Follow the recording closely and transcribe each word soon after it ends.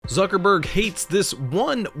Zuckerberg hates this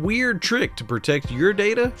one weird trick to protect your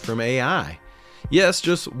data from AI. Yes,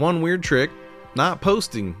 just one weird trick, not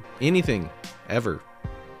posting anything, ever.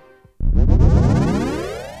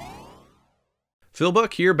 Phil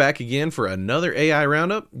Buck here, back again for another AI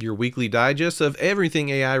Roundup, your weekly digest of everything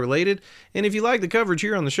AI related. And if you like the coverage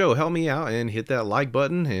here on the show, help me out and hit that like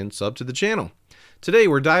button and sub to the channel. Today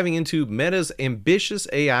we're diving into Meta's ambitious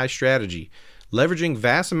AI strategy, leveraging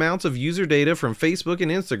vast amounts of user data from Facebook and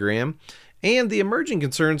Instagram, and the emerging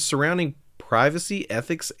concerns surrounding privacy,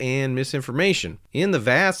 ethics, and misinformation. In the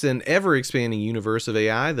vast and ever-expanding universe of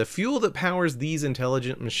AI, the fuel that powers these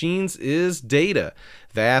intelligent machines is data,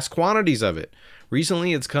 vast quantities of it.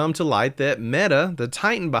 Recently, it's come to light that Meta, the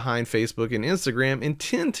titan behind Facebook and Instagram,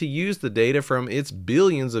 intend to use the data from its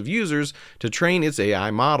billions of users to train its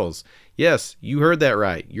AI models. Yes, you heard that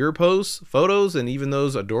right. Your posts, photos, and even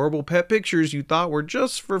those adorable pet pictures you thought were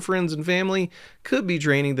just for friends and family could be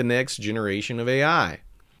training the next generation of AI.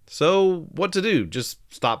 So, what to do? Just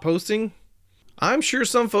stop posting? I'm sure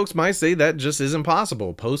some folks might say that just isn't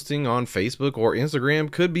possible. Posting on Facebook or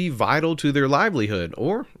Instagram could be vital to their livelihood,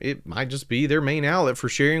 or it might just be their main outlet for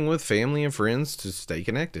sharing with family and friends to stay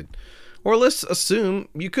connected. Or let's assume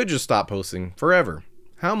you could just stop posting forever.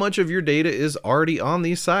 How much of your data is already on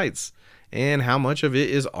these sites? And how much of it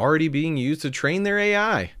is already being used to train their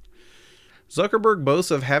AI? Zuckerberg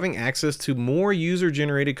boasts of having access to more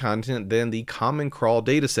user-generated content than the Common Crawl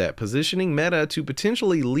dataset, positioning Meta to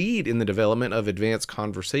potentially lead in the development of advanced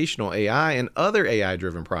conversational AI and other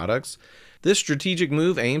AI-driven products. This strategic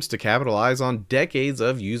move aims to capitalize on decades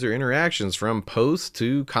of user interactions, from posts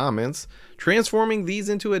to comments, transforming these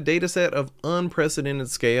into a dataset of unprecedented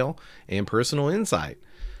scale and personal insight.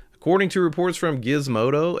 According to reports from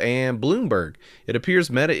Gizmodo and Bloomberg, it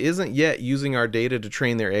appears Meta isn't yet using our data to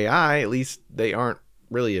train their AI, at least they aren't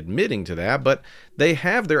really admitting to that, but they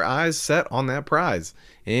have their eyes set on that prize.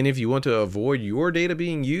 And if you want to avoid your data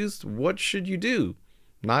being used, what should you do?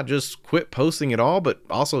 Not just quit posting at all, but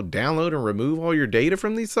also download and remove all your data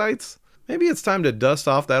from these sites? Maybe it's time to dust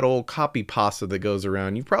off that old copy pasta that goes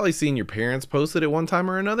around. You've probably seen your parents post it at one time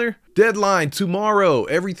or another. Deadline tomorrow.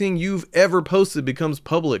 Everything you've ever posted becomes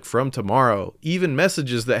public from tomorrow. Even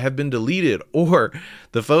messages that have been deleted or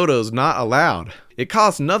the photos not allowed. It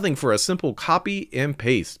costs nothing for a simple copy and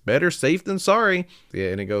paste. Better safe than sorry.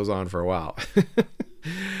 Yeah, and it goes on for a while.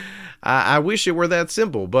 I wish it were that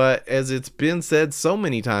simple, but as it's been said so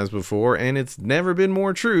many times before, and it's never been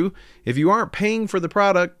more true, if you aren't paying for the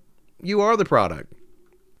product, you are the product.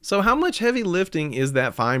 So how much heavy lifting is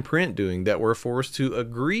that fine print doing that we're forced to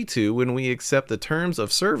agree to when we accept the terms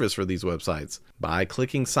of service for these websites? By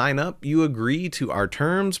clicking sign up, you agree to our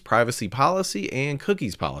terms, privacy policy, and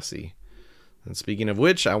cookies policy. And speaking of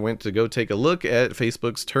which, I went to go take a look at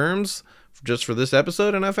Facebook's terms just for this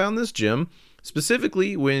episode, and I found this gem.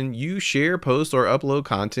 Specifically, when you share, post, or upload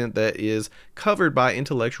content that is covered by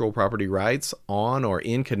intellectual property rights on or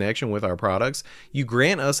in connection with our products, you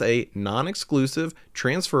grant us a non-exclusive,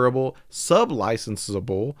 transferable,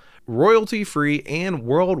 sub-licensable, royalty-free, and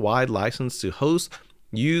worldwide license to host,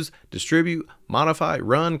 use, distribute, modify,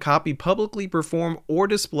 run, copy, publicly perform, or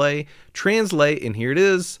display, translate, and here it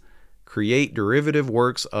is, create derivative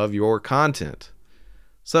works of your content.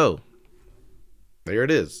 So, there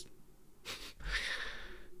it is.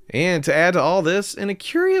 And to add to all this, in a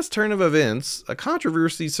curious turn of events, a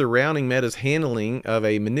controversy surrounding Meta's handling of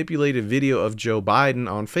a manipulated video of Joe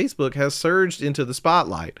Biden on Facebook has surged into the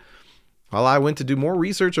spotlight. While I went to do more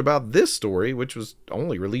research about this story, which was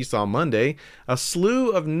only released on Monday, a slew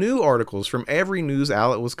of new articles from every news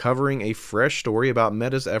outlet was covering a fresh story about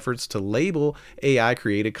Meta's efforts to label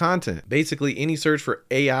AI-created content. Basically, any search for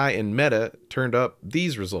AI in Meta turned up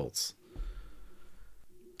these results.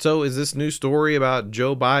 So is this new story about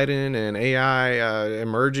Joe Biden and AI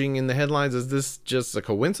emerging in the headlines, is this just a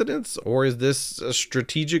coincidence, or is this a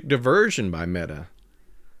strategic diversion by Meta?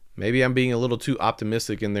 Maybe I'm being a little too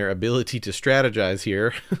optimistic in their ability to strategize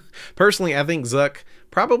here. Personally, I think Zuck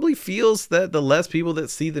probably feels that the less people that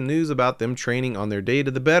see the news about them training on their data,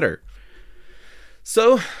 the better.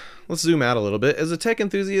 So let's zoom out a little bit. As a tech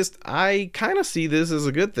enthusiast, I kind of see this as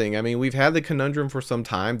a good thing. I mean, we've had the conundrum for some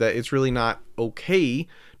time that it's really not okay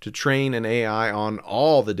to train an AI on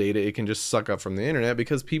all the data it can just suck up from the internet,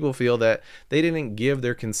 because people feel that they didn't give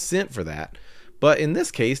their consent for that. But in this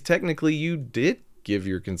case, technically you did give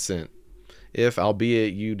your consent, if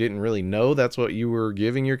albeit you didn't really know that's what you were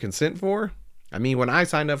giving your consent for. I mean, when I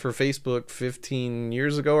signed up for Facebook 15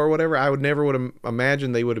 years ago or whatever, I would never have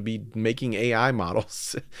imagined they would be making AI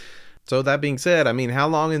models. So that being said, I mean, how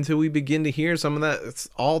long until we begin to hear some of that? It's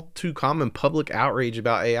all too common public outrage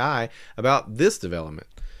about AI, about this development.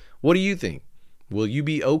 What do you think? Will you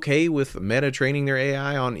be okay with Meta training their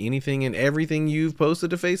AI on anything and everything you've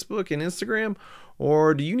posted to Facebook and Instagram?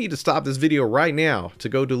 Or do you need to stop this video right now to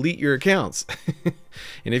go delete your accounts?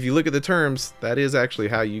 And if you look at the terms, that is actually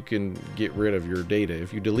how you can get rid of your data.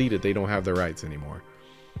 If you delete it, they don't have the rights anymore.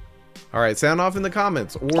 All right, sound off in the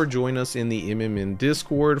comments or join us in the MMN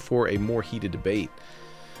Discord for a more heated debate.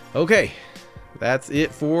 Okay, that's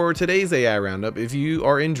it for today's AI Roundup. If you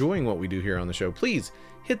are enjoying what we do here on the show, please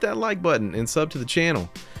hit that like button and sub to the channel.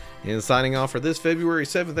 And signing off for this February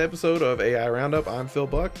 7th episode of AI Roundup, I'm Phil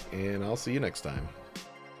Buck, and I'll see you next time.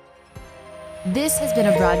 This has been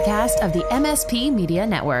a broadcast of the MSP Media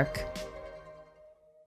Network.